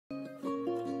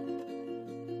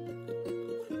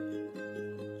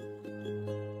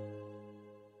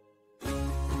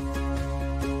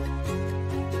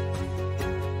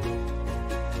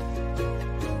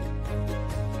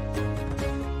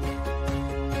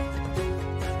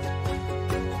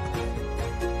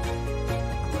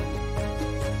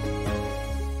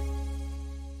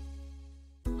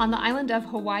On the island of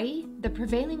Hawaii, the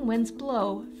prevailing winds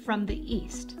blow from the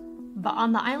east. But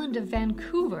on the island of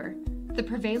Vancouver, the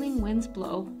prevailing winds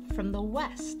blow from the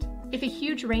west. If a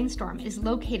huge rainstorm is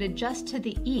located just to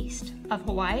the east of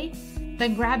Hawaii,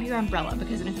 then grab your umbrella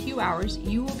because in a few hours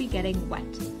you will be getting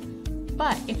wet.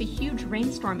 But if a huge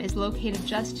rainstorm is located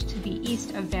just to the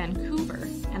east of Vancouver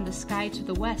and the sky to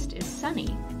the west is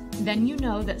sunny, then you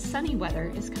know that sunny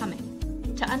weather is coming.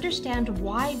 To understand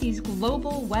why these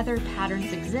global weather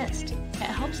patterns exist, it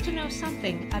helps to know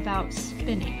something about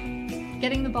spinning.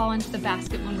 Getting the ball into the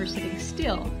basket when we're sitting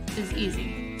still is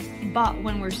easy, but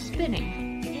when we're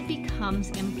spinning, it becomes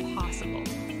impossible.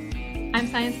 I'm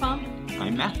Science Mom.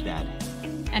 I'm Math Dad.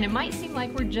 And it might seem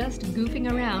like we're just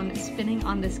goofing around spinning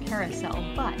on this carousel,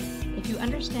 but if you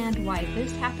understand why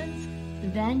this happens,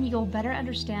 then you'll better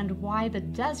understand why the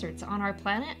deserts on our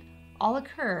planet all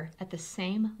occur at the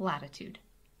same latitude.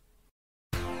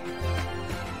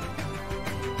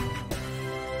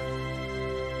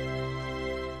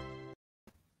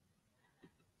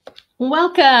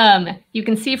 Welcome! You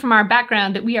can see from our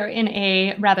background that we are in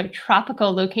a rather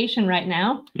tropical location right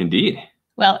now. Indeed.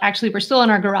 Well, actually, we're still in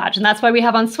our garage, and that's why we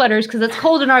have on sweaters, because it's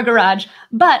cold in our garage.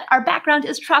 But our background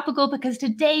is tropical because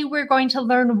today we're going to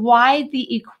learn why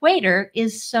the equator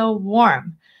is so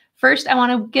warm. First, I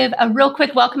want to give a real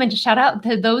quick welcome and just shout out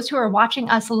to those who are watching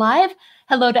us live.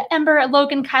 Hello to Ember,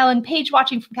 Logan, Kyle, and Paige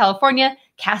watching from California,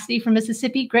 Cassidy from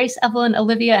Mississippi, Grace, Evelyn,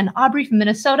 Olivia, and Aubrey from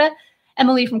Minnesota,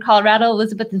 Emily from Colorado,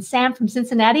 Elizabeth and Sam from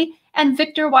Cincinnati, and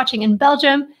Victor watching in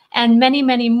Belgium, and many,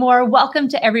 many more. Welcome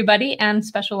to everybody, and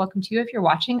special welcome to you if you're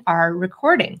watching our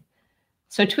recording.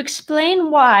 So to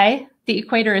explain why the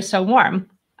equator is so warm,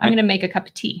 I'm going to make a cup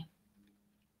of tea.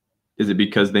 Is it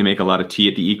because they make a lot of tea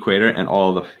at the equator and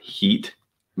all the heat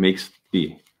makes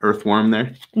the earth warm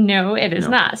there? No, it is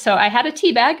not. So I had a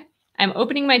tea bag. I'm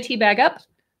opening my tea bag up.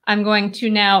 I'm going to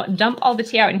now dump all the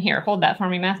tea out in here. Hold that for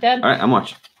me, Math Dad. All right, I'm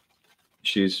watching.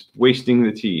 She's wasting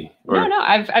the tea. No,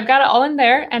 I've got it all in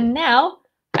there. And now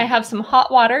I have some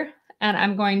hot water and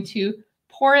I'm going to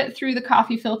pour it through the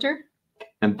coffee filter.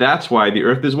 And that's why the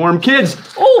earth is warm, kids.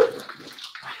 Oh,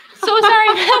 so sorry,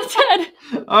 Math Dad.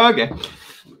 Okay.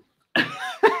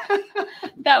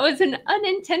 That was an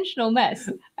unintentional mess.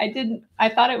 I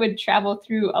thought it would travel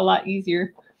through a lot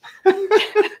easier.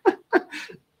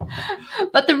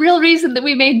 But the real reason that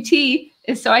we made tea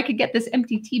is so I could get this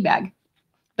empty tea bag.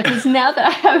 Because now that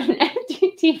I have an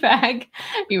empty tea bag,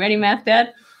 you ready, Math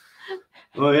Dad?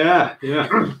 Oh, yeah.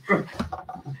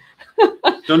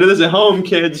 Don't do this at home,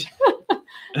 kids.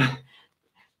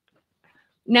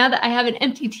 Now that I have an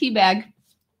empty tea bag,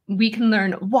 we can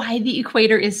learn why the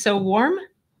equator is so warm.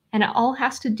 And it all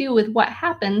has to do with what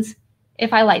happens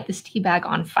if I light this tea bag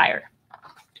on fire.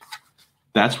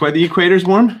 That's why the equator's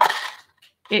warm?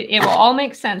 It will all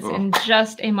make sense in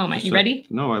just a moment. You ready?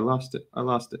 No, I lost it.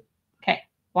 Okay,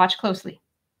 watch closely.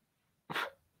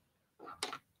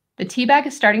 The tea bag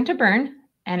is starting to burn,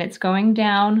 and it's going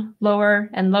down lower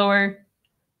and lower.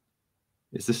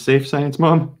 Is this safe, Science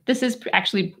Mom? This is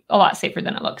actually a lot safer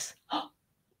than it looks.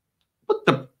 What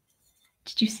the?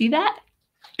 Did you see that?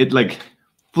 It like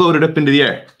floated up into the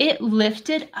air. It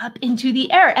lifted up into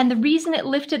the air. And the reason it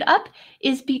lifted up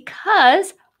is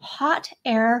because hot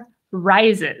air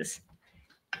rises.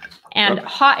 And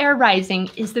hot air rising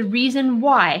is the reason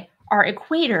why our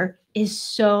equator is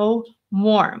so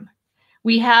warm.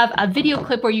 We have a video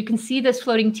clip where you can see this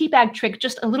floating tea bag trick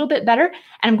just a little bit better.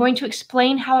 And I'm going to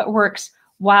explain how it works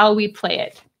while we play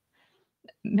it.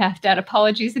 Math Dad,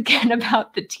 apologies again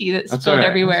about the tea that spilled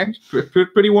everywhere.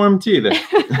 Pretty warm tea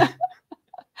there.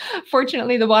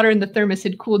 Fortunately, the water in the thermos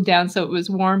had cooled down, so it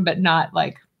was warm, but not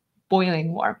like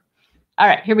boiling warm. All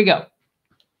right, here we go.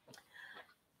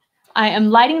 I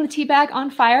am lighting the tea bag on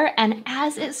fire, and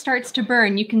as it starts to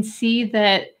burn, you can see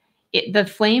that the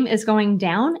flame is going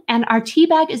down, and our tea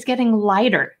bag is getting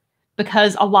lighter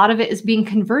because a lot of it is being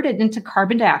converted into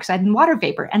carbon dioxide and water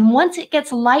vapor. And once it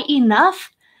gets light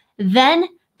enough, then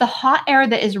the hot air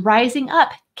that is rising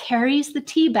up carries the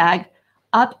tea bag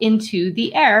up into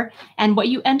the air. And what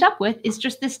you end up with is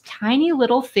just this tiny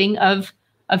little thing of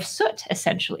soot,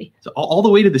 essentially. So all the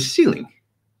way to the ceiling.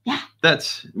 Yeah.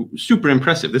 That's super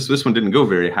impressive. This one didn't go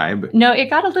very high, but no, it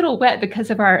got a little wet because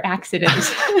of our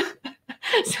accident.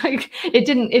 So it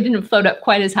didn't float up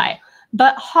quite as high.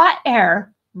 But hot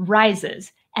air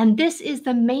rises. And this is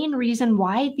the main reason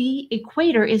why the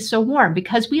equator is so warm,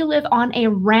 because we live on a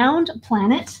round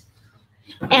planet.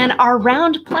 And our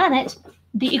round planet,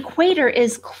 the equator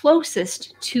is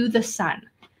closest to the sun.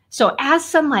 So as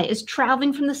sunlight is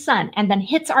traveling from the sun and then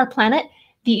hits our planet,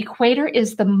 the equator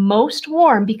is the most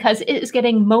warm because it is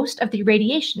getting most of the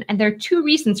radiation. And there are two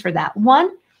reasons for that.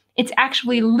 One it's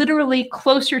actually literally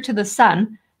closer to the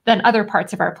sun than other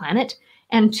parts of our planet.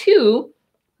 And 2,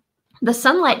 the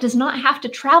sunlight does not have to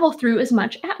travel through as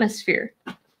much atmosphere.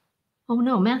 Oh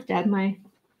no, Math Dad,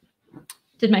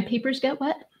 did my papers get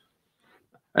wet?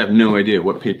 I have no idea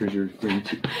what papers you're referring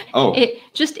to. Oh.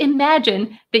 Just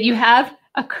imagine that you have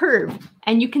a curve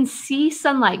and you can see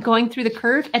sunlight going through the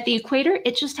curve at the equator.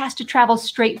 It just has to travel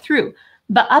straight through.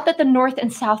 But up at the North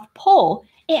and South Pole,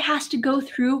 it has to go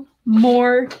through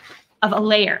more of a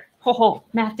layer. Ho,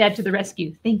 Math Dad to the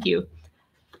rescue. Thank you.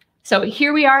 So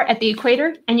here we are at the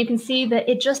equator, and you can see that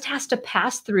it just has to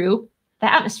pass through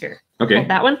the atmosphere. Okay. Hold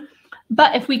that one.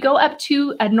 But if we go up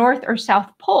to a North or South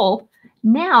Pole,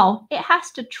 now it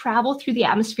has to travel through the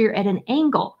atmosphere at an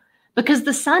angle, because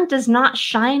the sun does not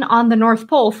shine on the North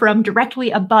Pole from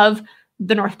directly above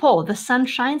the North Pole. The sun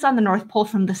shines on the North Pole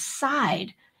from the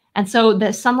side. And so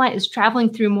the sunlight is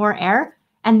traveling through more air.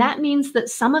 And that means that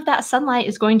some of that sunlight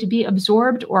is going to be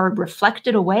absorbed or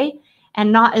reflected away,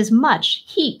 and not as much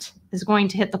heat is going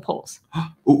to hit the poles.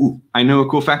 Ooh, I know a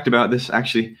cool fact about this,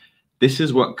 actually. This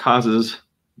is what causes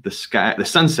the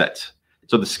sunsets.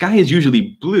 So the sky is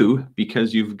usually blue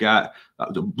because you've got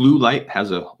the blue light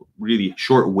has a really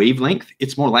short wavelength.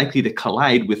 It's more likely to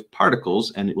collide with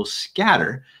particles and it will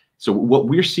scatter. So what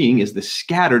we're seeing is the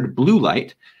scattered blue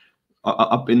light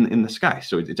up in the sky.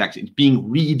 So it's being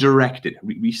redirected,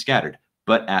 rescattered.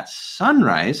 But at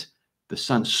sunrise, the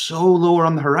sun's so lower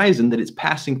on the horizon that it's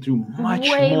passing through much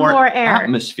more air.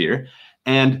 Atmosphere,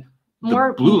 and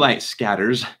the blue light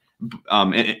scatters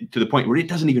to the point where it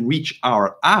doesn't even reach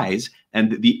our eyes,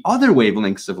 and the other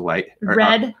wavelengths of light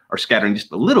are scattering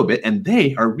just a little bit, and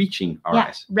they are reaching our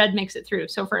eyes. Red makes it through.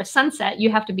 So for a sunset,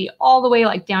 you have to be all the way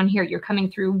like down here. You're coming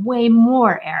through way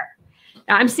more air.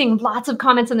 Now, I'm seeing lots of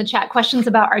comments in the chat, questions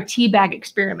about our tea bag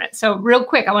experiment. So real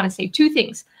quick, I want to say 2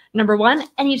 things. Number 1,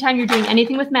 anytime you're doing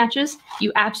anything with matches,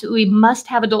 you absolutely must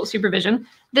have adult supervision.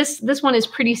 This one is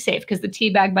pretty safe because the tea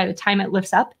bag, by the time it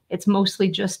lifts up, it's mostly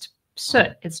just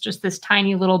soot. It's just this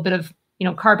tiny little bit of,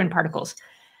 carbon particles.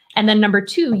 And then number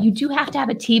 2, you do have to have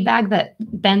a tea bag that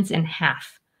bends in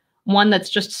half. One that's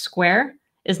just square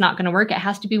is not going to work. It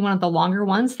has to be one of the longer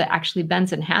ones that actually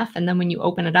bends in half. And then when you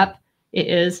open it up, it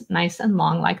is nice and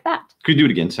long like that. Could you do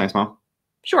it again, Science Mom?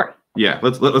 Sure. Yeah,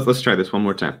 let's try this one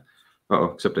more time.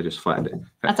 Except I just flattened it.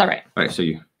 That's all right. All right, so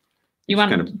do you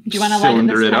want to light it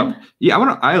this time? Up? Yeah,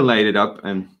 I light it up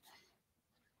and.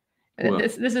 Well,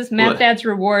 this is Matt Dad's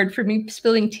reward for me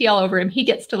spilling tea all over him. He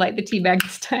gets to light the tea bag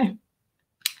this time.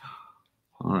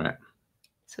 All right.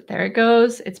 So there it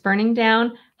goes. It's burning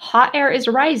down. Hot air is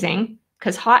rising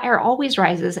because hot air always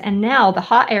rises. And now the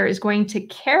hot air is going to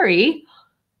carry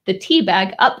the tea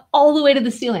bag up all the way to the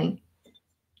ceiling.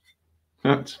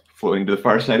 It's floating to the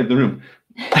far side of the room.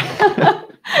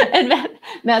 And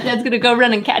Matt Dad's going to go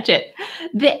run and catch it.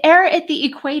 The air at the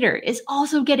equator is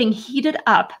also getting heated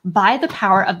up by the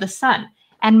power of the sun.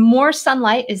 And more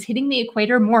sunlight is hitting the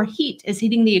equator, more heat is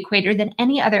hitting the equator than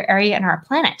any other area in our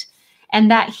planet. And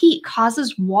that heat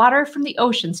causes water from the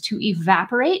oceans to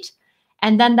evaporate.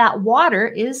 And then that water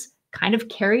is kind of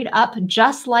carried up,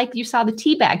 just like you saw the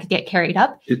tea bag get carried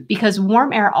up, because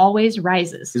warm air always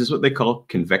rises. Is this what they call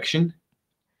convection?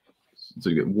 So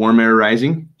you get warm air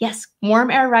rising? Yes,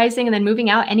 warm air rising and then moving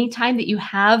out. Anytime that you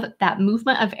have that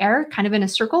movement of air kind of in a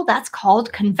circle, that's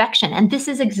called convection. And this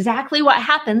is exactly what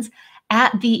happens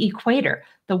at the equator.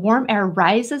 The warm air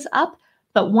rises up,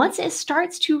 but once it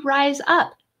starts to rise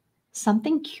up,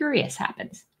 something curious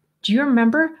happens. Do you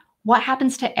remember what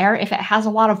happens to air if it has a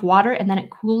lot of water and then it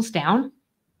cools down?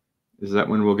 Is that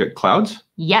when we'll get clouds?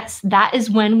 Yes, that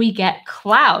is when we get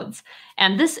clouds.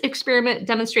 And this experiment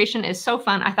demonstration is so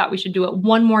fun, I thought we should do it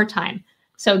one more time.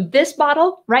 So this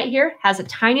bottle right here has a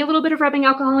tiny little bit of rubbing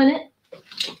alcohol in it.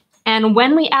 And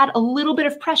when we add a little bit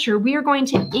of pressure, we are going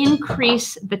to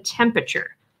increase the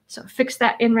temperature. So fix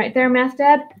that in right there, Math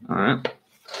Dad. All right.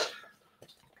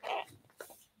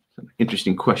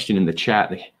 Interesting question in the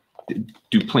chat.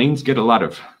 Do planes get a lot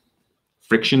of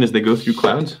friction as they go through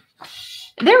clouds?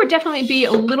 There would definitely be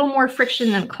a little more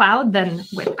friction in cloud than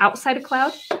with outside a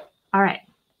cloud. All right.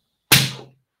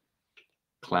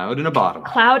 Cloud in a bottle.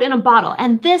 Cloud in a bottle.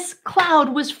 And this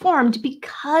cloud was formed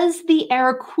because the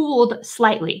air cooled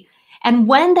slightly. And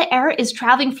when the air is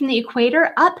traveling from the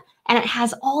equator up and it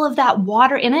has all of that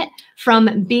water in it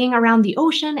from being around the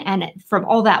ocean and from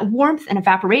all that warmth and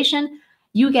evaporation,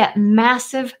 you get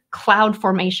massive cloud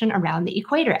formation around the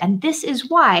equator. And this is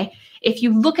why, if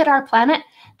you look at our planet,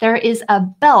 there is a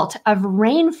belt of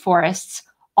rainforests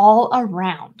all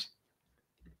around.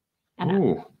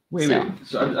 Oh, wait a minute.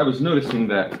 So I was noticing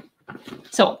that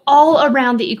So all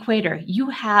around the equator, you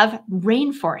have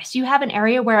rainforest. You have an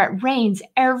area where it rains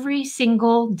every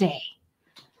single day.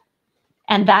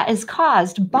 And that is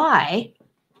caused by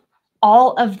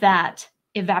all of that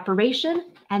evaporation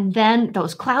and then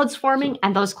those clouds forming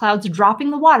and those clouds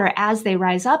dropping the water as they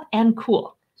rise up and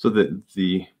cool. So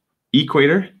the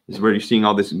equator is where you're seeing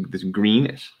all this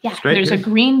green. Yeah, there's a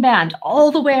green band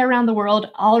all the way around the world,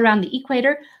 all around the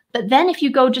equator. But then if you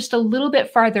go just a little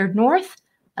bit farther north,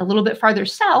 a little bit farther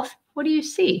south, what do you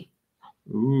see?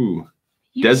 Ooh,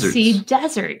 deserts. You see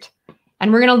desert.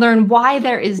 And we're going to learn why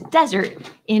there is desert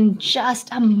in just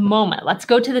a moment. Let's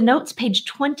go to the notes. Page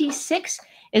 26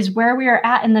 is where we are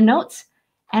at in the notes.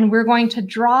 And we're going to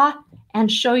draw and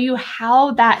show you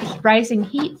how that rising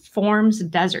heat forms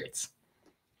deserts.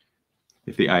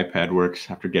 If the iPad works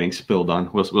after getting spilled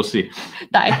on, we'll see.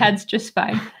 The iPad's just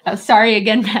fine. Sorry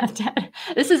again, Math Dad.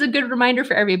 This is a good reminder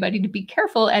for everybody to be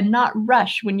careful and not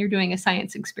rush when you're doing a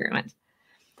science experiment.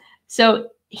 So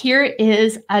here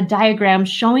is a diagram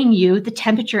showing you the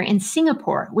temperature in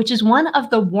Singapore, which is one of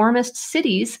the warmest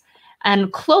cities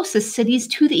and closest cities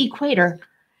to the equator.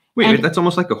 Wait, that's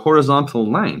almost like a horizontal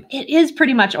line. It is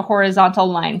pretty much a horizontal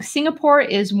line. Singapore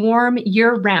is warm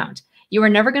year-round. You are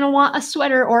never going to want a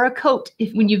sweater or a coat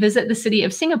when you visit the city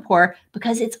of Singapore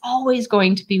because it's always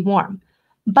going to be warm.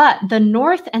 But the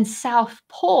North and South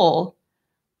Pole,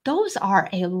 those are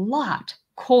a lot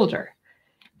colder.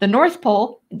 The North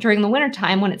Pole during the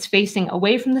wintertime when it's facing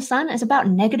away from the sun is about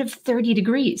 -30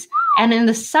 degrees. And in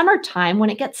the summertime when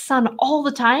it gets sun all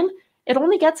the time, it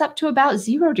only gets up to about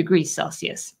 0 degrees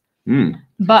Celsius.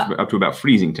 But up to about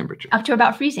freezing temperature. Up to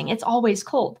about freezing. It's always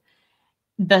cold.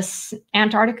 The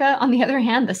Antarctica, on the other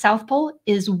hand, the South Pole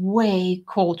is way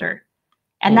colder.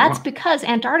 And that's because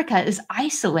Antarctica is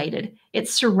isolated.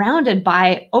 It's surrounded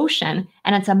by ocean,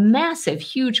 and it's a massive,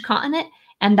 huge continent.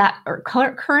 And that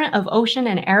current of ocean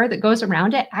and air that goes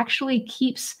around it actually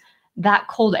keeps that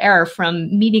cold air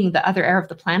from meeting the other air of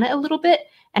the planet a little bit.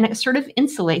 And it sort of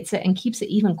insulates it and keeps it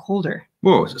even colder.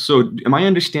 Whoa, so am I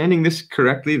understanding this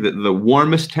correctly? That the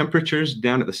warmest temperatures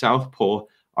down at the South Pole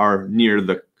are near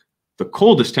the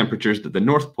coldest temperatures that the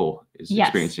North Pole is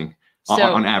experiencing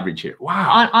on average here.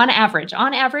 Wow. On average,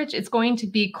 it's going to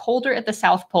be colder at the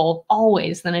South Pole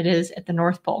always than it is at the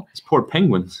North Pole. It's poor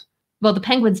penguins. Well, the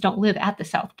penguins don't live at the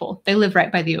South Pole. They live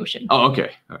right by the ocean. Oh,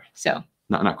 okay. All right. So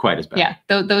not quite as bad. Yeah,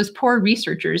 those poor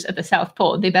researchers at the South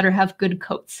Pole, they better have good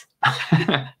coats.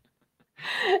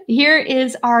 Here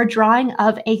is our drawing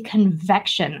of a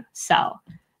convection cell.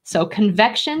 So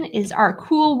convection is our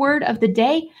cool word of the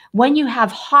day. When you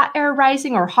have hot air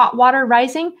rising or hot water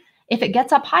rising, if it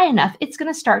gets up high enough, it's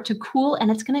going to start to cool and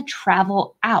it's going to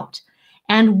travel out.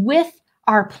 And with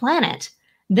our planet,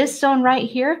 this zone right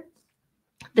here,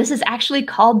 this is actually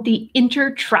called the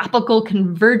intertropical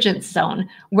convergence zone,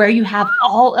 where you have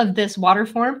all of this water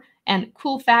form. And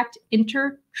cool fact,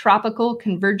 intertropical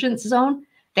convergence zone,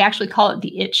 they actually call it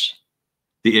the itch.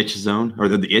 The itch zone, or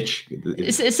the itch?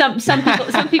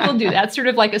 Some people do. That's sort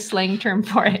of like a slang term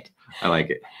for it. I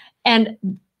like it. And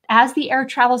as the air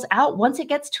travels out, once it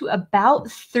gets to about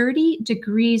 30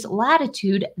 degrees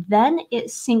latitude, then it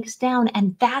sinks down.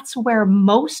 And that's where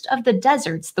most of the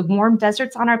deserts, the warm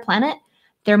deserts on our planet,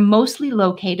 they're mostly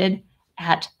located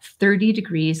at 30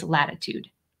 degrees latitude.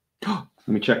 Let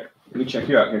me check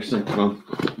you out here soon.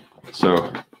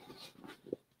 So.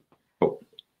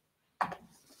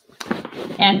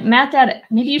 And Matt, Dad,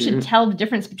 maybe you should tell the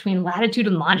difference between latitude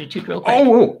and longitude real quick.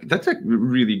 Oh, that's a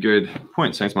really good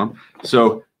point. Thanks, Mom.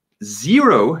 So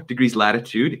 0 degrees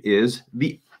latitude is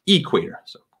the equator.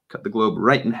 So cut the globe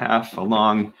right in half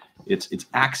along its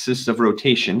axis of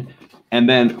rotation. And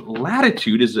then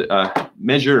latitude is a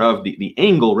measure of the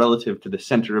angle relative to the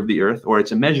center of the Earth, or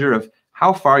it's a measure of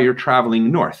how far you're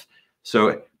traveling north. So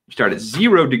you start at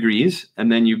 0 degrees,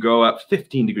 and then you go up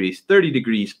 15 degrees, 30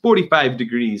 degrees, 45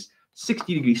 degrees,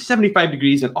 60 degrees, 75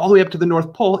 degrees, and all the way up to the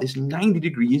North Pole is 90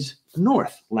 degrees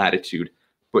north latitude.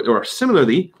 Or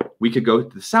similarly, we could go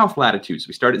to the south latitude. So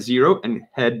we start at 0 and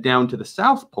head down to the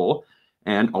South Pole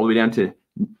and all the way down to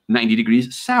 90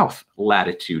 degrees south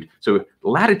latitude. So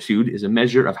latitude is a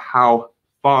measure of how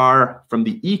far from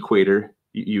the equator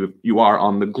you are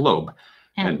on the globe.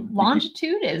 And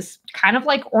longitude is kind of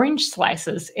like orange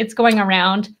slices. It's going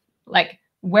around like,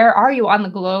 where are you on the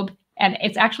globe? And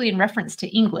it's actually in reference to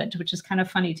England, which is kind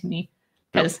of funny to me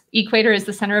because equator is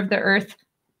the center of the Earth.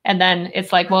 And then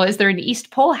it's like, well, is there an East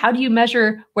Pole? How do you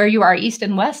measure where you are east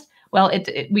and west? Well,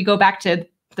 we go back to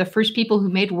the first people who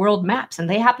made world maps, and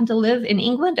they happen to live in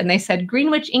England, and they said,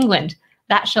 Greenwich, England,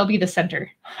 that shall be the center.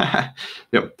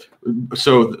 Yep.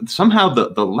 So somehow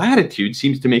the latitude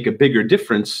seems to make a bigger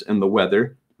difference in the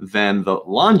weather than the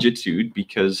longitude,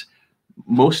 because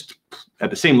most at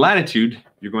the same latitude,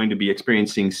 you're going to be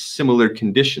experiencing similar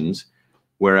conditions,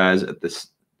 whereas at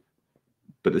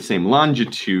the same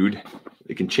longitude,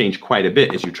 it can change quite a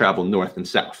bit as you travel north and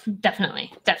south.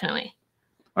 Definitely, definitely.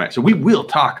 All right, so we will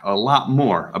talk a lot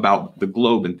more about the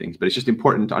globe and things, but it's just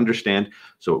important to understand.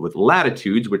 So with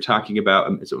latitudes, we're talking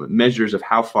about measures of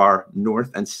how far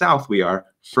north and south we are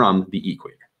from the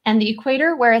equator. And the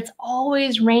equator, where it's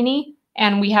always rainy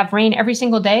and we have rain every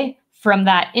single day, from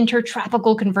that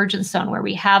intertropical convergence zone where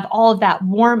we have all of that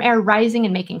warm air rising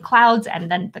and making clouds, and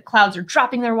then the clouds are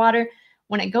dropping their water.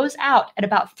 When it goes out at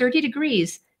about 30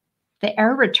 degrees, the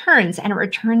air returns, and it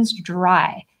returns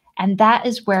dry. And that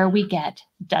is where we get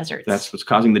deserts. That's what's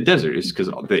causing the desert, is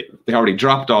because they already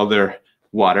dropped all their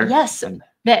water. Yes,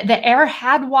 the air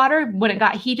had water when it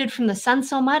got heated from the sun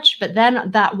so much, but then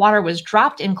that water was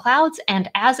dropped in clouds, and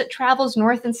as it travels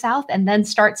north and south and then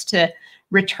starts to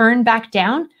return back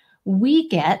down, we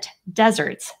get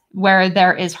deserts where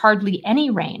there is hardly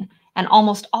any rain. And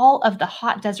almost all of the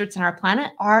hot deserts on our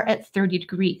planet are at 30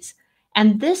 degrees.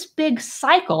 And this big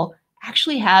cycle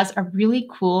actually has a really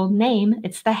cool name.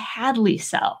 It's the Hadley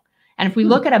cell. And if we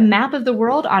look at a map of the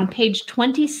world on page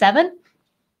 27,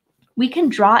 we can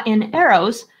draw in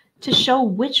arrows to show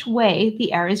which way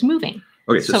the air is moving.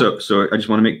 Okay, so I just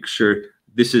want to make sure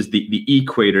this is the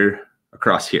equator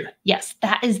across here. Yes,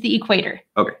 that is the equator.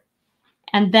 Okay.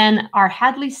 And then our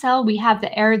Hadley cell, we have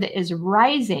the air that is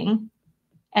rising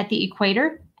at the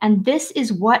equator. And this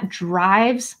is what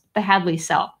drives the Hadley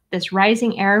cell, this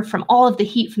rising air from all of the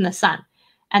heat from the sun.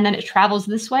 And then it travels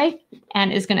this way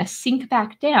and is going to sink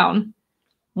back down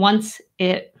once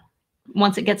it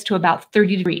gets to about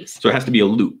 30 degrees. So it has to be a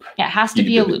loop. Yeah, it has to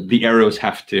be a loop. The arrows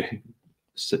have to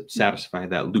satisfy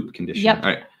that loop condition. Yep. All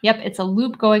right. Yep, it's a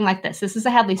loop going like this. This is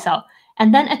a Hadley cell.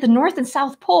 And then at the North and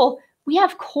South Pole, we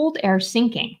have cold air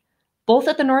sinking, both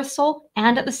at the North Pole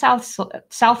and at the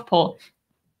South Pole.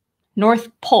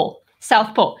 North Pole,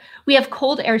 South Pole. We have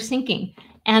cold air sinking.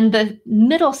 And the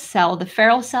middle cell, the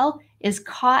Ferrel cell, is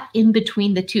caught in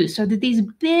between the two. So that these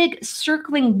big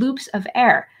circling loops of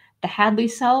air, the Hadley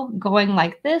cell going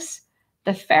like this,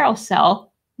 the Ferrel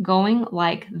cell going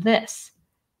like this.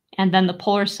 And then the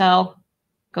polar cell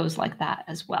goes like that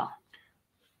as well.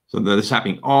 So this is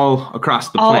happening all across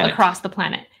the planet. All across the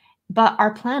planet. But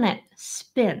our planet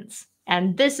spins.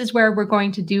 And this is where we're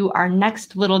going to do our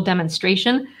next little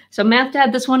demonstration. So Math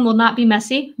Dad, this one will not be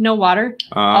messy, no water.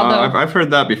 Although I've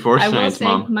heard that before, I Science will say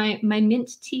Mom. my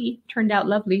mint tea turned out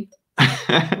lovely.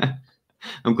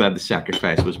 I'm glad the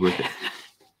sacrifice was worth it.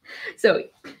 So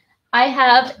I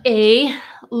have a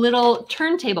little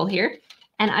turntable here,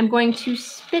 and I'm going to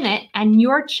spin it. And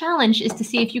your challenge is to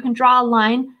see if you can draw a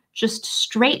line just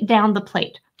straight down the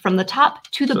plate, from the top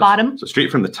to the bottom. So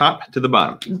straight from the top to the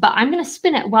bottom. But I'm going to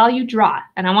spin it while you draw.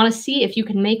 And I want to see if you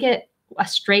can make it a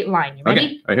straight line. You ready?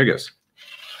 Okay. All right, here goes.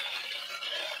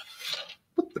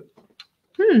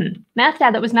 Math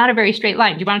Dad, that was not a very straight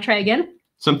line. Do you want to try again?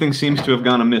 Something seems to have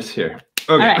gone amiss here.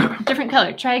 Okay. All right, different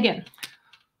color. Try again.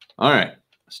 All right.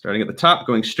 Starting at the top,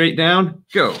 going straight down,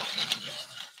 go.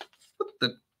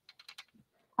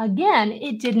 Again,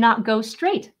 it did not go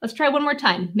straight. Let's try one more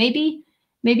time. Maybe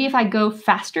if I go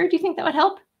faster, do you think that would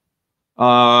help?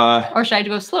 Or should I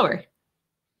go slower?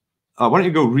 Why don't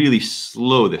you go really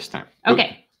slow this time?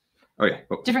 Okay. Okay.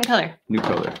 Oh. Different color. New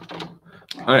color.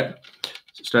 All right.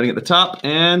 So starting at the top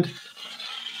and...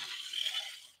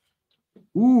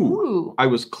 Ooh. I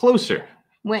was closer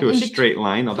to a straight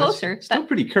line. Oh, closer. Still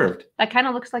pretty curved. That kind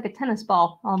of looks like a tennis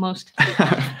ball almost.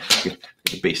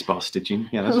 Baseball stitching.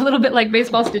 Yeah, a little bit like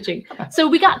baseball stitching. So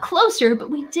we got closer,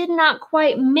 but we did not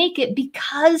quite make it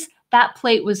because that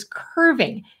plate was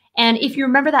curving. And if you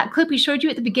remember that clip we showed you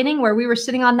at the beginning where we were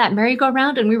sitting on that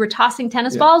merry-go-round and we were tossing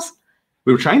tennis balls?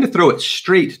 We were trying to throw it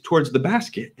straight towards the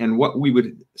basket. And what we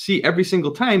would see every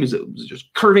single time is it was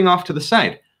just curving off to the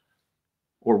side.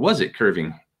 Or was it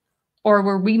curving? Or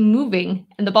were we moving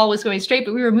and the ball was going straight,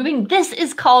 but we were moving? This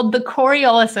is called the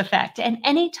Coriolis effect. And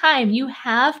anytime you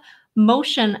have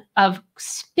motion of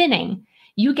spinning,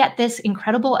 you get this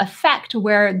incredible effect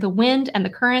where the wind and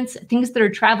the currents, things that are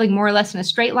traveling more or less in a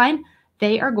straight line,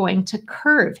 they are going to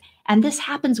curve. And this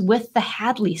happens with the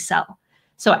Hadley cell.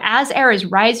 So as air is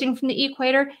rising from the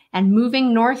equator and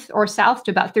moving north or south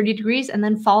to about 30 degrees and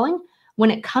then falling,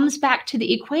 when it comes back to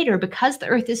the equator, because the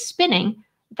Earth is spinning,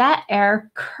 that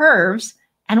air curves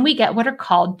and we get what are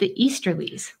called the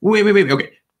easterlies. Wait.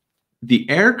 Okay. The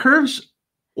air curves?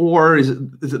 Or is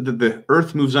it the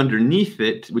Earth moves underneath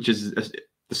it, which is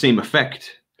the same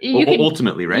effect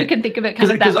ultimately, right? You can think of it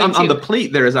kind of that way on the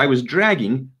plate there, as I was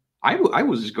dragging, I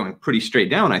was just going pretty straight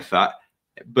down, I thought.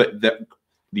 but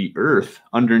the Earth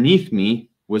underneath me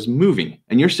was moving.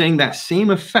 And you're saying that same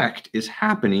effect is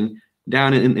happening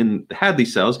down in the Hadley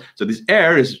cells. So this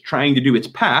air is trying to do its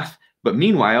path, but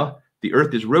meanwhile, the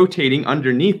Earth is rotating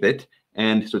underneath it.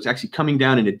 And so it's actually coming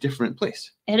down in a different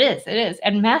place. It is, it is.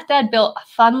 And Math Dad built a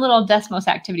fun little Desmos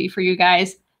activity for you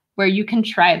guys where you can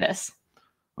try this.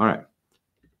 All right.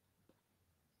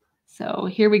 So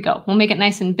here we go. We'll make it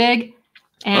nice and big.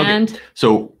 And okay.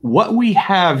 So what we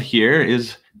have here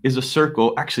is a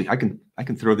circle. Actually, I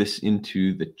can throw this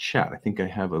into the chat. I think I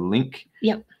have a link.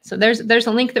 Yep. So there's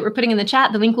a link that we're putting in the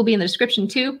chat. The link will be in the description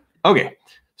too. Okay.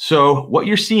 So what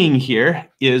you're seeing here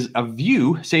is a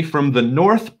view, say, from the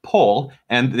North Pole,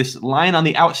 and this line on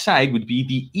the outside would be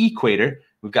the equator.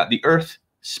 We've got the Earth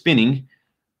spinning.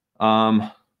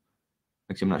 Actually,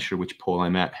 I'm not sure which pole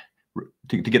I'm at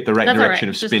to get the right direction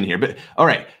of spin here. But all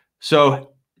right.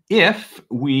 So if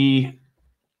we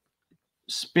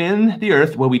spin the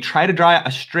Earth, well, we try to draw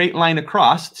a straight line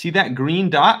across. See that green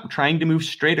dot trying to move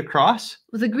straight across?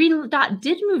 Well, the green dot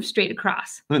did move straight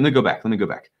across. Let me go back. Let me go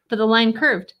back. But the line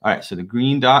curved. All right, so the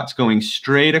green dot's going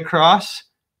straight across,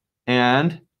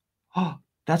 and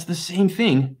that's the same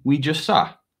thing we just saw.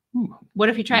 Ooh. What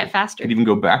if you try it faster? Could even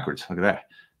go backwards. Look at that.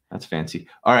 That's fancy.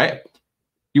 All right.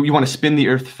 You want to spin the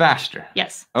Earth faster?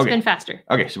 Yes. Okay. Spin faster.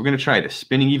 Okay, so we're going to try this.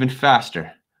 Spinning even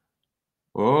faster.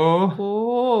 Oh.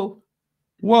 Whoa.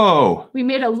 Whoa. We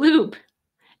made a loop.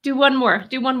 Do one more.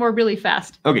 Do one more really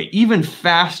fast. Okay, even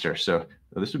faster. So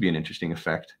this would be an interesting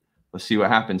effect. Let's see what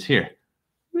happens here.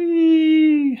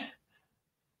 Whee!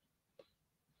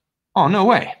 Oh, no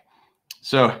way.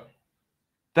 So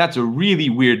that's a really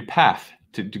weird path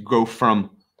to go from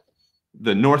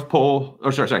the North Pole.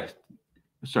 Oh, sorry.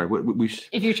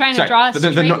 If you're trying to draw a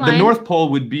straight line. The North Pole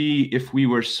would be if we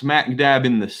were smack dab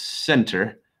in the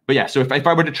center. But yeah, so if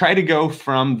I were to try to go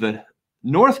from the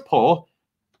North Pole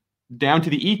down to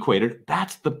the equator,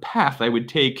 that's the path I would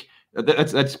take.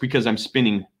 That's because I'm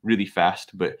spinning really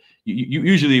fast. But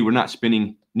usually we're not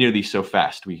spinning nearly so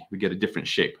fast. We get a different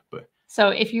shape. But so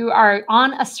if you are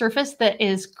on a surface that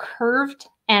is curved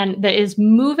and that is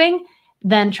moving,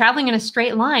 then traveling in a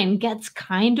straight line gets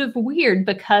kind of weird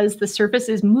because the surface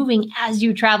is moving as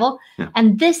you travel. Yeah.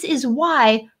 And this is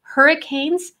why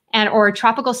hurricanes or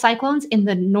tropical cyclones in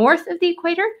the north of the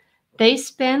equator, they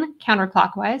spin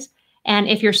counterclockwise. And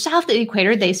if you're south of the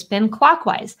equator, they spin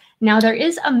clockwise. Now, there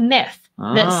is a myth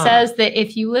that says that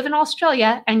if you live in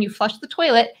Australia and you flush the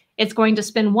toilet, it's going to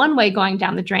spin one way going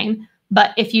down the drain.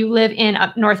 But if you live in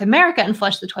North America and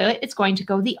flush the toilet, it's going to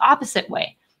go the opposite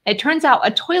way. It turns out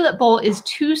a toilet bowl is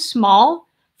too small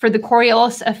for the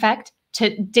Coriolis effect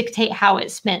to dictate how it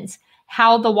spins.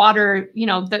 How the water,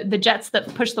 the jets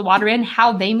that push the water in,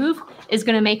 how they move is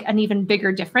going to make an even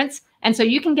bigger difference. And so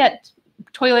you can get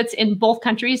toilets in both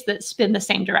countries that spin the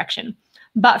same direction.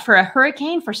 But for a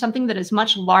hurricane, for something that is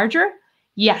much larger,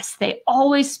 yes, they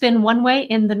always spin one way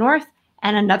in the north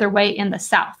and another way in the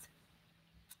south.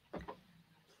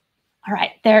 All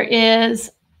right,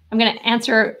 I'm going to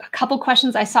answer a couple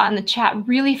questions I saw in the chat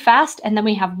really fast, and then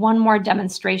we have one more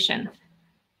demonstration.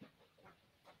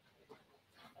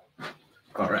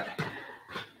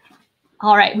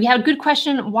 All right, we had a good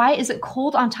question. Why is it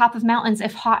cold on top of mountains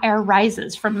if hot air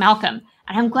rises? From Malcolm.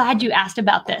 And I'm glad you asked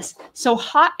about this. So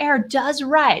hot air does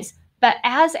rise, but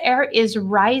as air is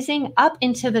rising up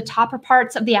into the topper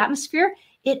parts of the atmosphere,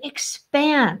 it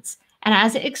expands. And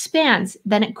as it expands,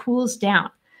 then it cools down.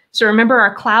 So remember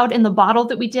our cloud in the bottle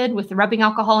that we did with the rubbing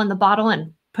alcohol in the bottle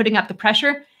and putting up the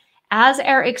pressure? As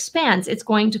air expands, it's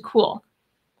going to cool.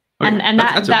 Okay. And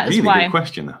that's a really good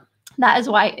question, though. That is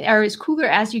why air is cooler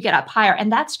as you get up higher.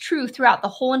 And that's true throughout the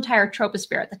whole entire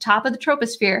troposphere. At the top of the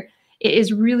troposphere, it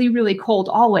is really, really cold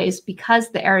always because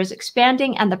the air is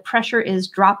expanding and the pressure is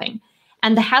dropping.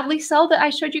 And the Hadley cell that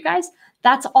I showed you guys,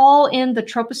 that's all in the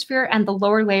troposphere and the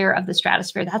lower layer of the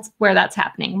stratosphere. That's where that's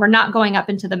happening. We're not going up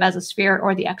into the mesosphere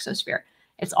or the exosphere.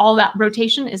 It's all that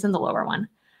rotation is in the lower one.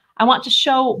 I want to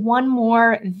show one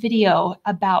more video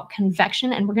about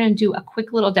convection, and we're going to do a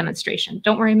quick little demonstration.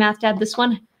 Don't worry, Math Dad, this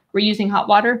one, we're using hot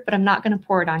water, but I'm not going to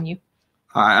pour it on you.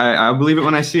 I believe it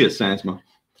when I see it, Science Mo.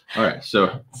 All right,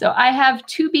 so I have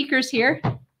two beakers here.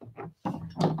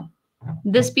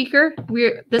 This beaker,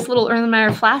 this little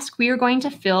Erlenmeyer flask, we are going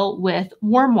to fill with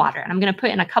warm water. And I'm going to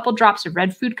put in a couple drops of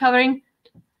red food coloring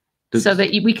so that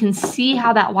we can see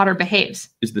how that water behaves.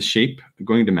 Is the shape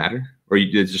going to matter? Or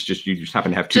you just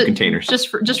happen to have two containers? Just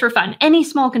for fun. Any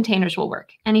small containers will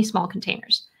work. Any small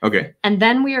containers. Okay. And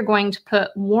then we are going to put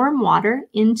warm water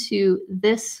into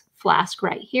this flask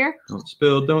right here. Don't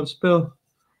spill, don't spill.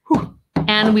 Whew.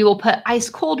 And we will put ice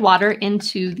cold water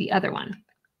into the other one.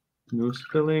 No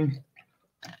spilling.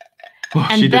 Oh,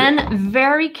 she And did it. then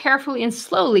very carefully and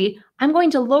slowly, I'm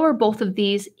going to lower both of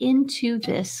these into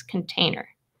this container.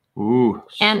 Ooh,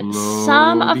 And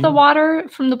some of the slowly. water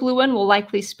from the blue one will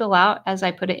likely spill out as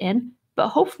I put it in, but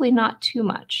hopefully not too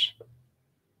much.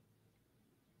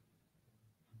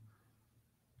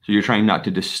 So you're trying not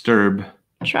to disturb.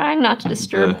 Trying not to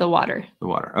disturb the water. The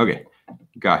water. Okay,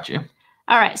 gotcha.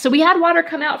 All right, so we had water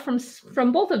come out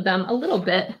from both of them a little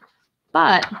bit,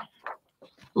 but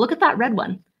look at that red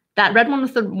one. That red one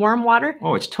with the warm water.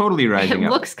 Oh, it's totally rising It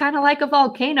up. looks kind of like a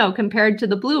volcano compared to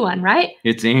the blue one, right?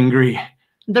 It's angry.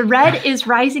 The red is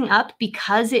rising up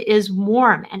because it is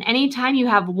warm. And anytime you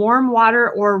have warm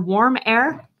water or warm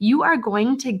air, you are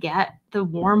going to get the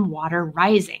warm water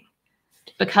rising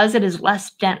because it is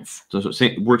less dense. So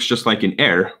it works just like in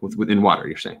air within water,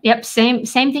 you're saying? Yep, same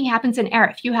thing happens in air.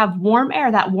 If you have warm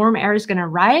air, that warm air is going to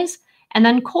rise, and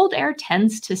then cold air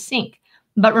tends to sink.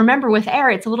 But remember, with air,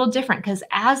 it's a little different because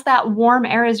as that warm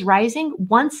air is rising,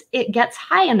 once it gets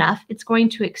high enough, it's going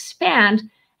to expand,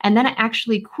 and then it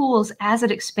actually cools as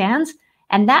it expands.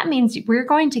 And that means we're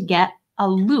going to get a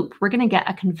loop. We're going to get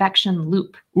a convection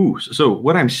loop. Ooh, so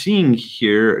what I'm seeing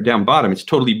here down bottom, it's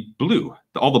totally blue.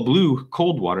 All the blue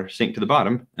cold water sank to the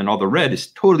bottom, and all the red is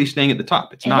totally staying at the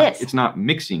top. It's not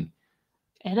mixing.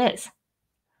 It is.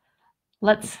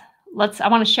 I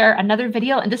want to share another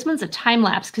video, and this one's a time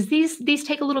lapse because these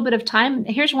take a little bit of time.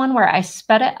 Here's one where I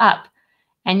sped it up,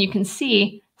 and you can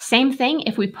see same thing.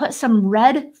 If we put some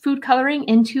red food coloring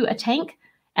into a tank,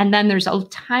 and then there's a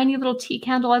tiny little tea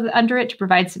candle under it to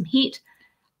provide some heat,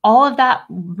 all of that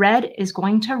red is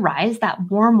going to rise. That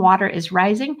warm water is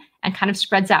rising and kind of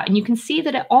spreads out. And you can see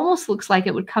that it almost looks like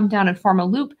it would come down and form a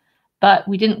loop, but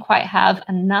we didn't quite have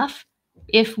enough.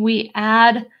 If we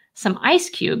add some ice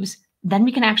cubes, then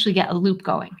we can actually get a loop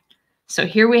going. So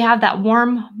here we have that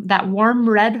warm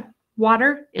red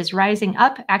water is rising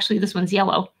up. Actually, this one's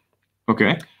yellow.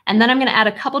 Okay. And then I'm going to add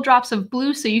a couple drops of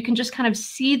blue so you can just kind of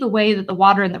see the way that the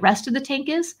water in the rest of the tank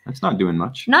is. That's not doing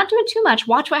much. Not doing too much.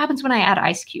 Watch what happens when I add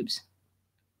ice cubes.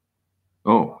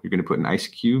 Oh, you're going to put an ice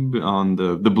cube on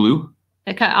the blue?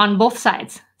 On both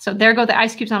sides. So there go the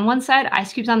ice cubes on one side,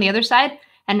 ice cubes on the other side.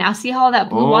 And now see how all that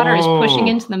blue water is pushing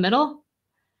into the middle?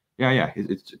 Yeah.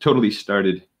 It's totally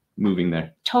started moving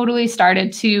there. Totally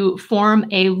started to form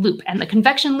a loop. And the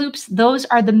convection loops, those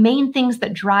are the main things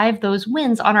that drive those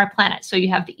winds on our planet. So you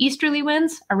have the easterly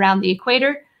winds around the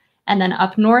equator, and then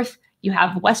up north, you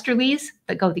have westerlies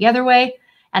that go the other way.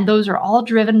 And those are all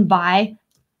driven by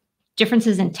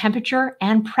differences in temperature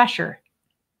and pressure.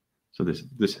 So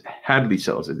this Hadley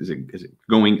cell, is it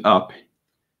going up?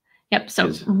 Yep. So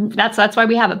that's why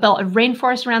we have a belt of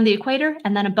rainforest around the equator,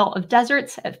 and then a belt of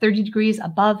deserts at 30 degrees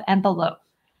above and below.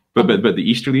 But the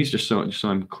easterlies, just so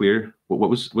I'm clear,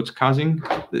 what's causing?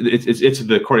 It's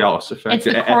the Coriolis effect. It's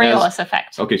the Coriolis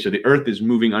effect. Okay, so the Earth is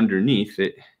moving underneath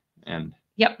it, and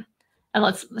yep. And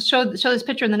let's show this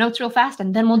picture in the notes real fast,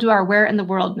 and then we'll do our where in the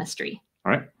world mystery.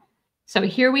 All right. So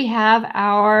here we have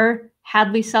our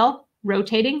Hadley cell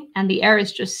rotating, and the air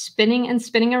is just spinning and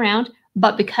spinning around.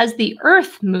 But because the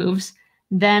Earth moves,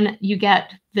 then you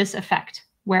get this effect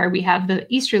where we have the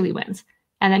easterly winds.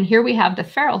 And then here we have the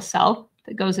Ferrel cell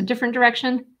that goes a different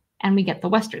direction, and we get the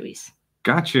westerlies.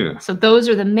 Gotcha. So those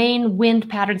are the main wind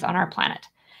patterns on our planet.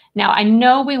 Now, I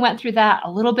know we went through that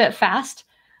a little bit fast,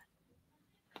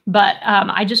 but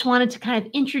I just wanted to kind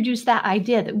of introduce that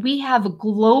idea that we have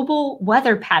global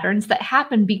weather patterns that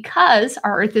happen because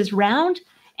our Earth is round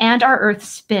and our Earth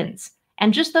spins.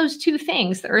 And just those two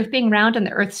things, the Earth being round and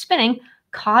the Earth spinning,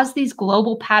 cause these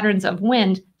global patterns of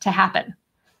wind to happen.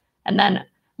 And then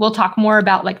we'll talk more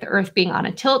about like the Earth being on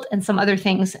a tilt and some other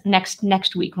things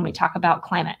next week when we talk about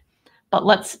climate. But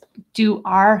let's do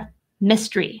our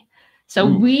mystery. So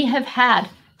we have had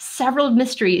several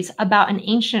mysteries about an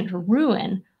ancient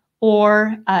ruin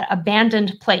or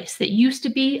abandoned place that used to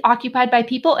be occupied by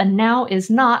people and now is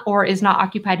not, or is not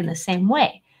occupied in the same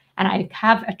way. And I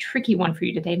have a tricky one for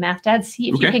you today, Math Dad. See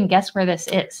if you can guess where this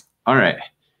is. All right.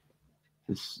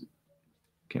 This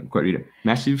can't quite read it.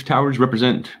 Massive towers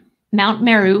represent Mount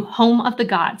Meru, home of the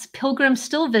gods. Pilgrims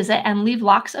still visit and leave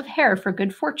locks of hair for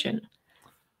good fortune.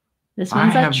 This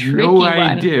one's a tricky one. I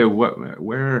have no idea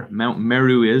where Mount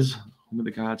Meru is. Home of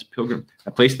the gods, pilgrim.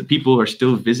 A place that people are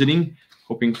still visiting,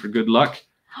 hoping for good luck.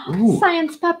 Ooh,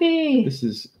 science puppy.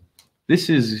 This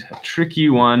is a tricky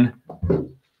one.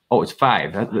 Oh, it's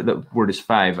 5. The word is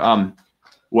 5.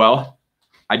 Well,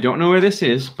 I don't know where this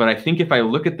is, but I think if I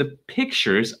look at the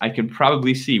pictures, I can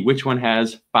probably see which one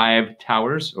has 5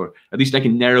 towers, or at least I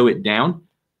can narrow it down.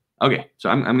 Okay, so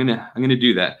I'm gonna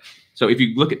do that. So if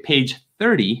you look at page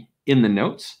 30 in the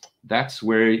notes, that's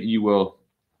where you will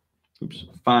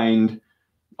find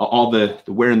all the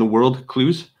where in the world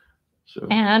clues. So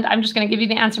And I'm just going to give you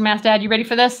the answer, Math Dad. You ready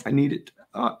for this? I need it.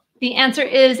 The answer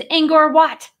is Angkor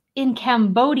Wat in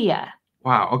Cambodia.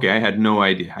 Wow. Okay, I had no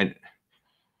idea. I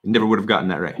never would have gotten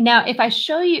that right. Now, if I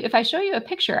show you a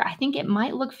picture, I think it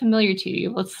might look familiar to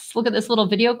you. Let's look at this little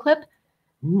video clip.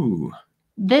 Ooh.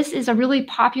 This is a really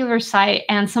popular site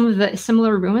and some of the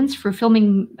similar ruins for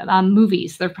filming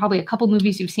movies. There are probably a couple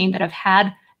movies you've seen that have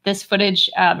had this footage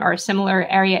or a similar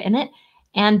area in it.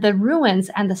 And the ruins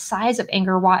and the size of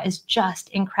Angkor Wat is just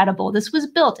incredible. This was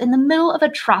built in the middle of a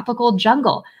tropical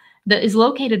jungle that is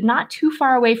located not too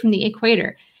far away from the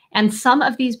equator. And some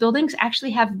of these buildings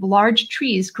actually have large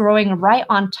trees growing right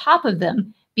on top of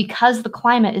them because the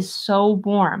climate is so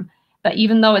warm. But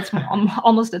even though it's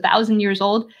almost 1,000 years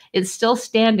old, it's still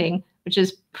standing, which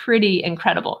is pretty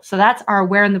incredible. So that's our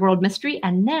Where in the World mystery.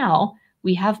 And now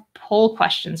we have poll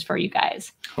questions for you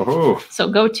guys. Oh. So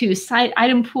go to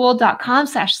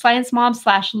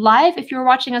itempool.com/sciencemom/live if you're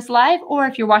watching us live, or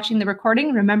if you're watching the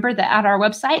recording, remember that at our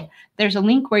website, there's a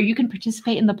link where you can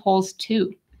participate in the polls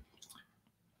too.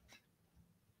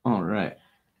 All right.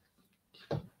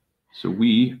 So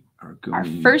we are going. Our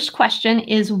first question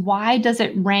is, why does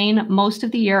it rain most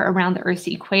of the year around the Earth's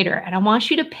equator? And I want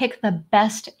you to pick the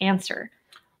best answer.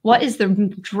 What is the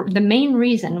main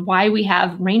reason why we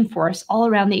have rainforests all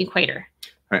around the equator?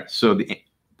 All right. So the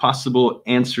possible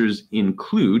answers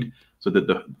include so that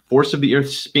the force of the Earth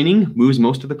spinning moves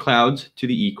most of the clouds to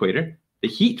the equator. The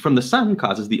heat from the sun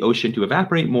causes the ocean to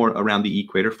evaporate more around the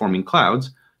equator, forming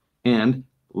clouds. And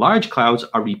large clouds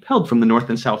are repelled from the North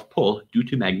and South Pole due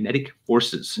to magnetic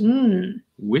forces.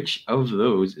 Which of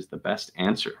those is the best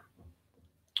answer?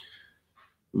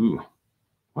 Ooh,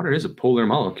 water is a polar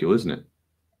molecule, isn't it?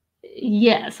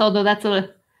 Yes, although that's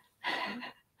a...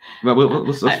 Well,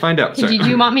 let's find out. Sorry. Do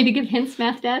you want me to give hints,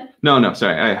 Math Dad? No,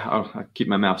 sorry. I'll keep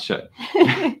my mouth shut.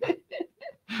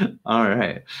 All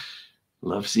right.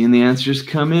 Love seeing the answers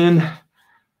come in.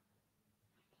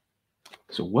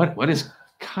 So what is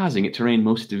causing it to rain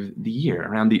most of the year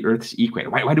around the Earth's equator?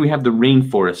 Why do we have the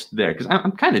rainforest there? Because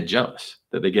I'm kind of jealous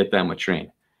that they get that much rain.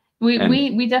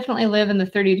 We definitely live in the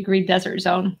 30-degree desert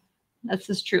zone. That's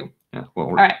just true. Yeah, well,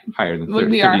 we're higher than 30,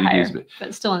 we are 30 higher, degrees,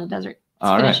 but still in the desert.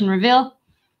 All Let's finish and reveal.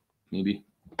 Maybe.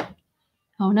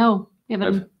 Oh no,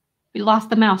 we lost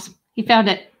the mouse. He found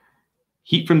it.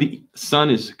 Heat from the sun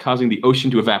is causing the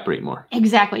ocean to evaporate more.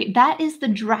 Exactly. That is the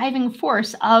driving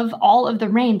force of all of the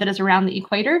rain that is around the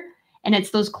equator. And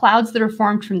it's those clouds that are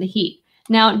formed from the heat.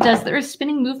 Now, does the Earth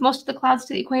spinning move most of the clouds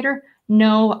to the equator?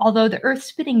 No, although the Earth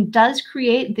spinning does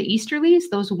create the easterlies,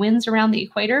 those winds around the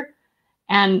equator.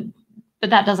 But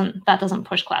that doesn't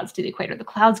push clouds to the equator. The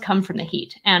clouds come from the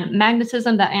heat. And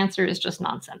magnetism, that answer is just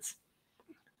nonsense.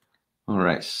 All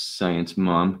right, Science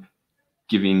Mom,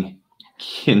 giving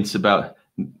hints about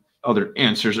other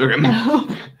answers. Okay.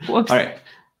 Whoops. All right.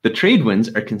 The trade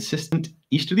winds are consistent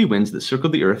easterly winds that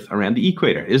circle the Earth around the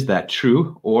equator. Is that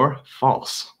true or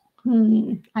false?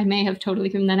 I may have totally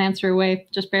given that answer away,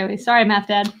 just barely. Sorry, Math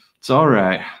Dad. It's all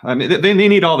right. I mean, they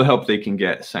need all the help they can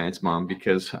get, Science Mom,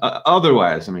 because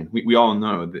otherwise, I mean, we all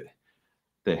know that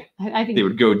I think they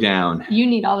would go down. You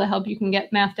need all the help you can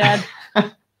get, Math Dad.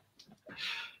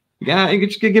 Yeah,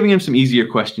 just giving him some easier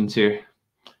questions here.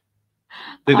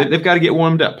 They've got to get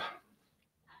warmed up.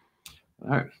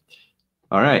 All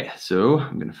right. So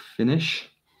I'm going to finish.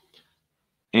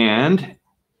 And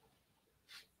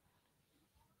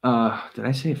did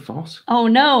I say false? Oh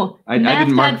no, Math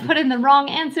Dad put put in the wrong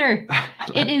answer.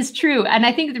 It is true. And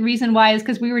I think the reason why is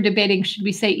because we were debating, should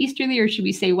we say easterly or should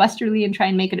we say westerly and try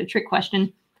and make it a trick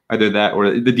question? Either that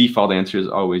or the default answer is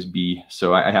always B.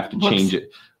 So I have to change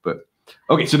it. But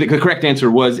okay, so the correct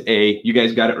answer was A. You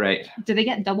guys got it right. Do they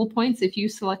get double points if you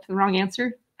select the wrong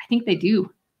answer? I think they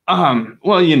do.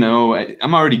 Well, you know,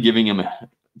 I'm already giving him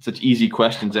such easy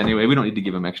questions anyway. We don't need to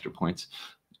give him extra points.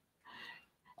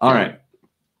 All right.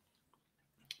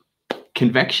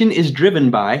 Convection is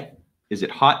driven by, is it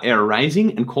hot air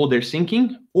rising and cold air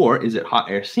sinking, or is it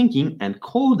hot air sinking and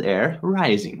cold air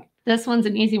rising? This one's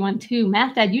an easy one too.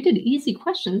 Math Dad, you did easy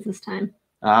questions this time.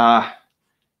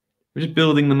 We're just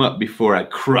building them up before I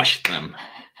crush them.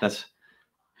 That's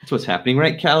what's happening,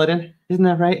 right, Kaladin? Isn't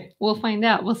that right? We'll find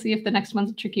out. We'll see if the next one's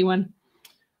a tricky one.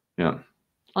 Yeah.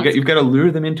 You've got to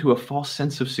lure them into a false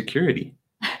sense of security.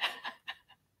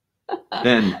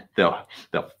 Then they'll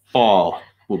fall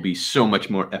will be so much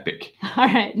more epic. All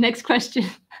right, next question.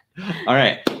 All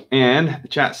right, and the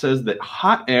chat says that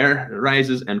hot air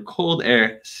rises and cold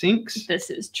air sinks. This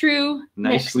is true.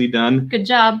 Nicely done. Good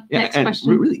job. Yeah, next and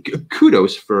question. Really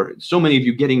kudos for so many of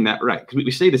you getting that right. Because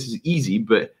we say this is easy,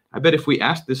 but I bet if we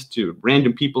asked this to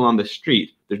random people on the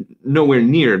street, there's nowhere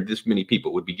near this many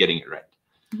people would be getting it right.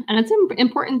 And it's an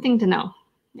important thing to know.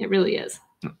 It really is.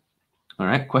 All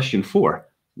right, question 4.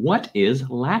 What is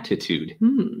latitude?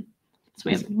 So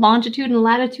we have longitude and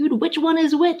latitude. Which one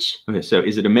is which? Okay, so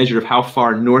is it a measure of how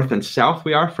far north and south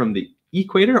we are from the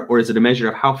equator, or is it a measure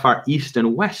of how far east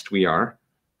and west we are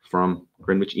from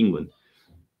Greenwich, England?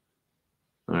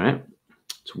 All right,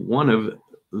 it's one of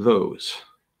those.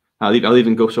 I'll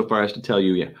even go so far as to tell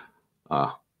you,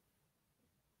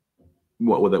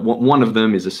 one of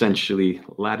them is essentially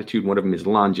latitude, one of them is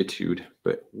longitude,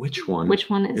 but which one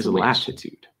is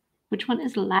latitude? Which one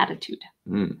is latitude?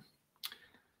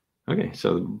 Okay,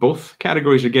 so both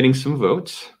categories are getting some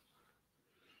votes.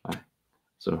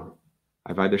 So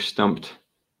I've either stumped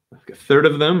a third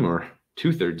of them or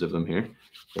 2/3 of them here.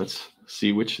 Let's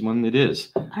see which one it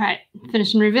is. All right,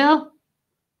 finish and reveal.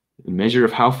 The measure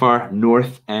of how far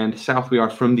north and south we are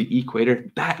from the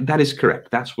equator. That is correct.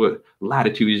 That's what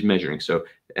latitude is measuring. So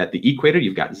at the equator,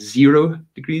 you've got 0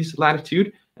 degrees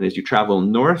latitude. And as you travel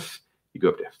north, you go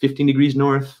up to 15 degrees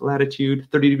north latitude,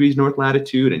 30 degrees north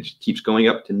latitude, and it keeps going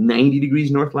up to 90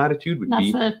 degrees north latitude.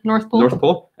 That's the North Pole. North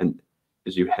Pole. And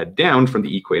as you head down from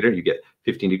the equator, you get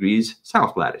 15 degrees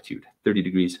south latitude, 30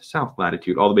 degrees south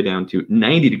latitude, all the way down to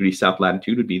 90 degrees south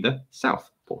latitude would be the South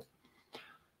Pole.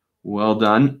 Well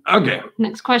done. Okay.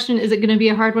 Next question. Is it going to be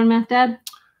a hard one, Math Dad?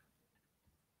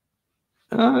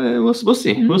 We'll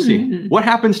see. We'll see. What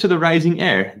happens to the rising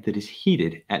air that is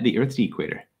heated at the Earth's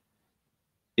equator?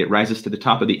 It rises to the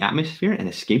top of the atmosphere and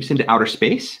escapes into outer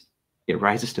space. It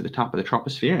rises to the top of the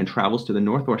troposphere and travels to the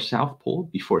North or South Pole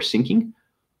before sinking.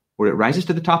 Or it rises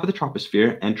to the top of the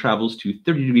troposphere and travels to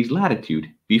 30 degrees latitude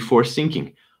before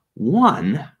sinking.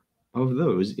 One of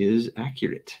those is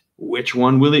accurate. Which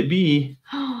one will it be?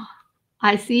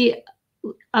 I see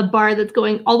a bar that's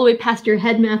going all the way past your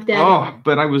head, Math Dad. Oh,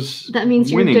 but I was That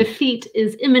means winning. your defeat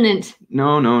is imminent.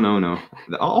 No.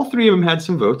 All 3 of them had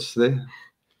some votes.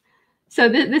 So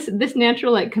this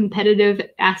natural, like, competitive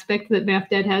aspect that Math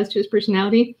Dad has to his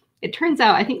personality, it turns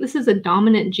out I think this is a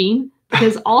dominant gene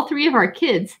because all 3 of our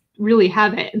kids really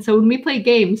have it. And so when we play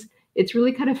games, it's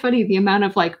really kind of funny the amount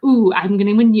of like, ooh, I'm going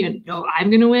to win you. No,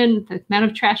 I'm going to win. The amount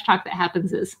of trash talk that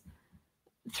happens is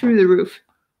through the roof.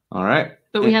 All right.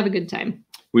 But we have a good time.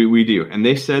 We do. And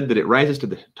they said that it rises to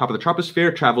the top of the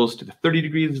troposphere, travels to the 30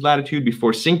 degrees latitude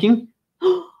before sinking.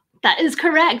 That is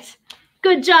correct.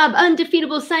 Good job,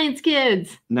 undefeatable science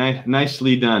kids.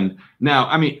 Nicely done. Now,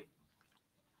 I mean,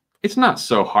 it's not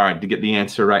so hard to get the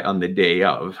answer right on the day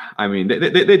of. I mean, they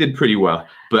did pretty well.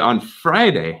 But on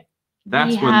Friday,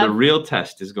 that's when the real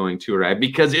test is going to arrive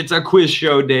because it's a quiz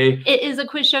show day. It is a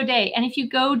quiz show day. And if you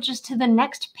go just to the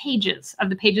next pages of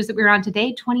the pages that we were on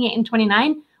today, 28 and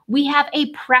 29, we have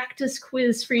a practice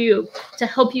quiz for you to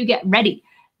help you get ready.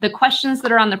 The questions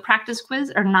that are on the practice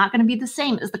quiz are not going to be the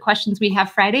same as the questions we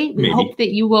have Friday. We hope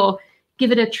that you will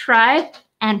give it a try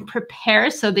and prepare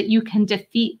so that you can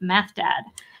defeat Math Dad.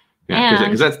 Yeah,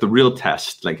 because that's the real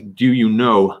test. Like, do you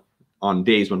know on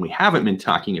days when we haven't been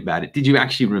talking about it, did you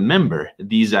actually remember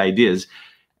these ideas?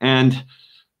 And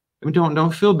I mean,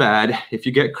 don't feel bad if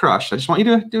you get crushed. I just want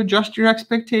you to adjust your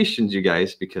expectations, you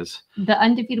guys, because the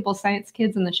undefeatable science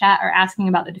kids in the chat are asking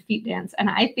about the defeat dance. And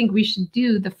I think we should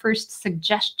do the first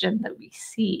suggestion that we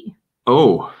see.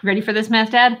 Oh. Ready for this,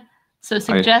 Math Dad? So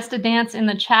suggest a dance in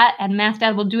the chat and Math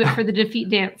Dad will do it for the defeat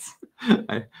dance.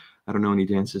 I don't know any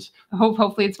dances.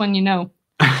 Hopefully it's one you know.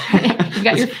 You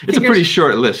got your it's a pretty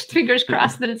short list. Fingers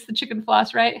crossed that it's the chicken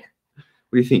floss, right? What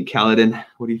do you think, Kaladin?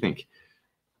 What do you think?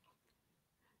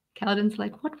 Kaladin's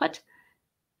like, what?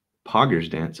 Poggers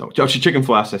dance. Oh, chicken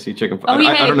floss. I see chicken floss. Oh,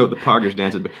 yeah. I don't know what the poggers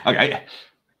dance is, but I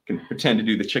can pretend to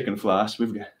do the chicken floss.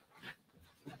 We've got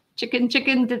chicken,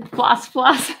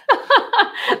 floss.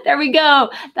 There we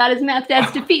go. That is Math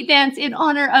Dad's defeat dance in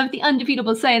honor of the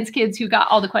undefeatable science kids who got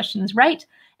all the questions right.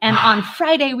 And on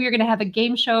Friday, we are going to have a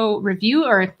game show review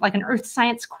or like an Earth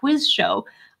Science quiz show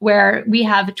where we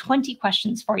have 20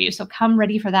 questions for you. So come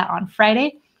ready for that on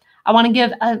Friday. I want to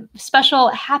give a special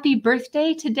happy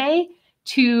birthday today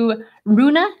to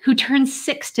Runa, who turns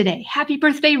 6 today. Happy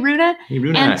birthday, Runa. Hey,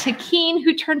 Runa. And to Keen,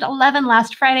 who turned 11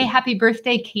 last Friday. Happy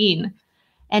birthday, Keen.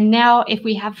 And now if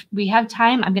we have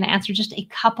time, I'm going to answer just a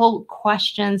couple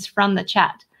questions from the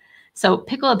chat. So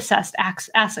Pickle Obsessed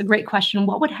asks a great question.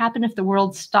 What would happen if the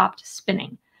world stopped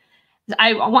spinning?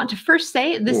 I want to first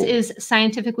say this is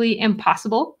scientifically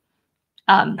impossible.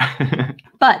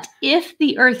 But if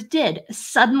the Earth did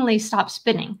suddenly stop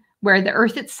spinning, where the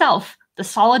Earth itself, the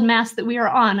solid mass that we are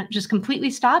on, just completely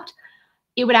stopped,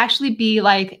 it would actually be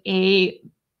like a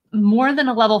more than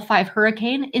a level 5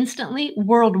 hurricane instantly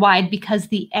worldwide because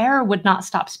the air would not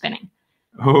stop spinning.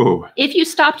 Oh. If you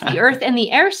stopped the Earth and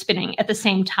the air spinning at the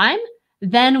same time,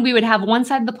 then we would have one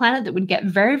side of the planet that would get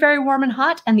very, very warm and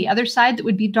hot, and the other side that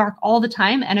would be dark all the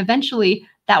time. And eventually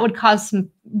that would cause some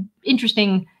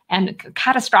interesting and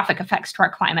catastrophic effects to our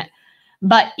climate.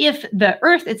 But if the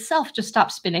Earth itself just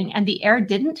stopped spinning and the air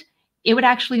didn't, it would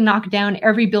actually knock down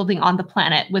every building on the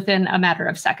planet within a matter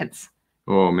of seconds.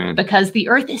 Oh man! Because the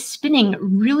Earth is spinning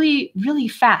really, really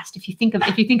fast. If you think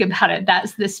about it,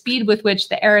 that's the speed with which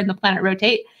the air and the planet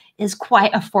rotate is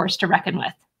quite a force to reckon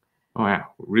with. Oh yeah,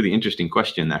 really interesting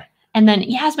question there. And then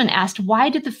Yasmin asked, why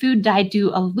did the food dye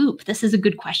do a loop? This is a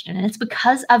good question, and it's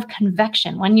because of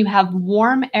convection. When you have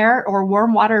warm air or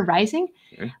warm water rising,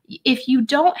 okay, if you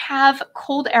don't have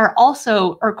cold air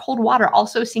also or cold water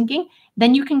also sinking,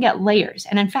 then you can get layers.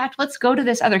 And in fact, let's go to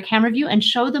this other camera view and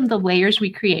show them the layers we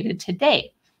created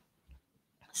today.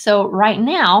 So right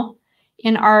now,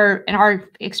 in our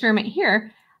experiment here,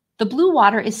 the blue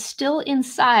water is still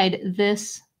inside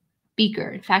this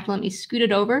beaker. In fact, let me scoot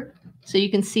it over so you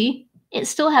can see it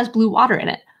still has blue water in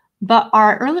it. But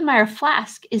our Erlenmeyer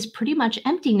flask is pretty much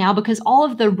empty now because all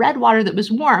of the red water that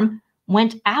was warm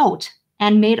went out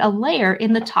and made a layer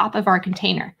in the top of our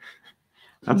container.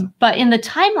 But in the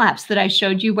time lapse that I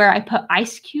showed you where I put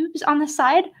ice cubes on the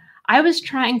side, I was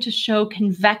trying to show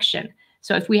convection.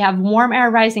 So if we have warm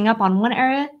air rising up on one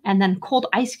area and then cold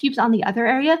ice cubes on the other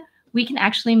area, we can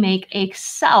actually make a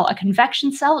cell, a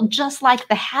convection cell, just like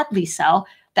the Hadley cell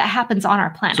that happens on our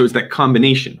planet. So it's that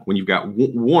combination. When you've got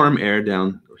warm air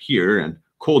down here and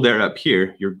cold air up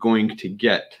here, you're going to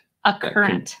get a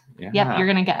current. Yeah. Yep, you're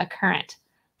going to get a current.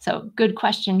 So good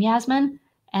question, Yasmin.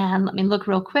 And let me look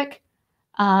real quick.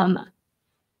 Aeroskier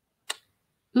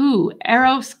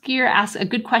asks a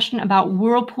good question about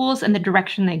whirlpools and the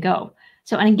direction they go.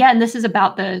 So, and again, this is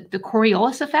about the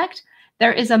Coriolis effect.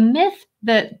 There is a myth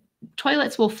that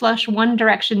toilets will flush one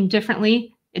direction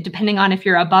differently, depending on if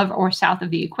you're above or south of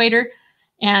the equator.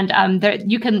 And there,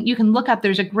 you can look up,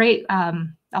 there's a great,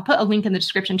 I'll put a link in the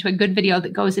description to a good video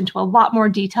that goes into a lot more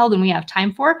detail than we have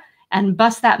time for and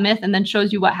busts that myth and then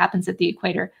shows you what happens at the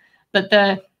equator. But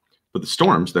the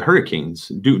storms, the hurricanes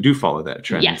do follow that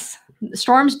trend. Yes,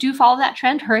 storms do follow that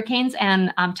trend. Hurricanes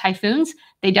and typhoons,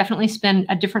 they definitely spin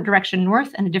a different direction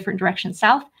north and a different direction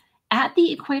south. At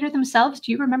the equator themselves,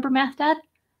 do you remember, Math Dad?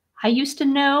 I used to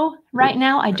know. Right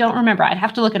now, I don't remember. I'd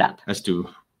have to look it up. As to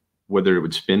whether it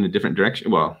would spin a different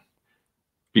direction, well,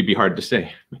 it'd be hard to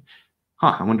say.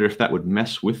 I wonder if that would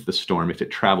mess with the storm if it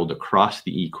traveled across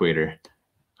the equator.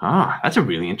 That's a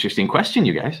really interesting question,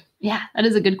 you guys. Yeah, that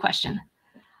is a good question.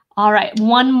 All right,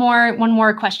 one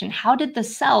more question. How did the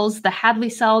cells, the Hadley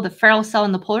cell, the Ferrel cell,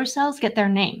 and the polar cells get their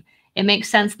name? It makes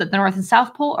sense that the North and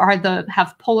South Pole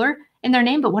have polar in their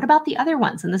name, but what about the other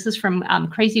ones? And this is from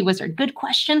Crazy Wizard. Good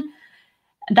question.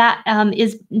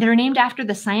 They're named after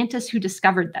the scientists who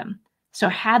discovered them. So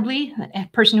Hadley, a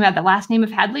person who had the last name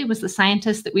of Hadley, was the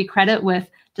scientist that we credit with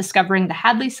discovering the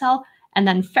Hadley cell. And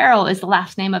then Ferrel is the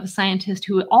last name of a scientist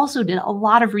who also did a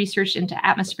lot of research into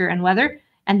atmosphere and weather,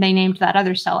 and they named that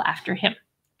other cell after him.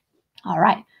 All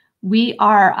right, we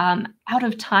are out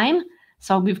of time,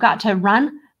 so we've got to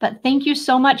run. But thank you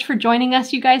so much for joining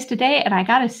us, you guys, today. And I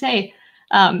gotta say,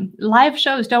 live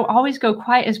shows don't always go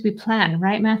quite as we plan,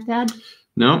 right, Math Dad?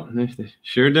 No, they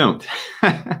sure don't.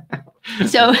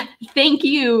 So thank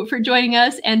you for joining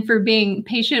us and for being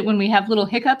patient when we have little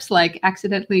hiccups, like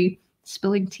accidentally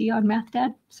spilling tea on Math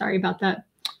Dad. Sorry about that.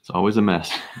 It's always a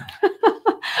mess.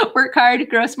 Work hard,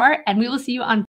 grow smart, and we will see you on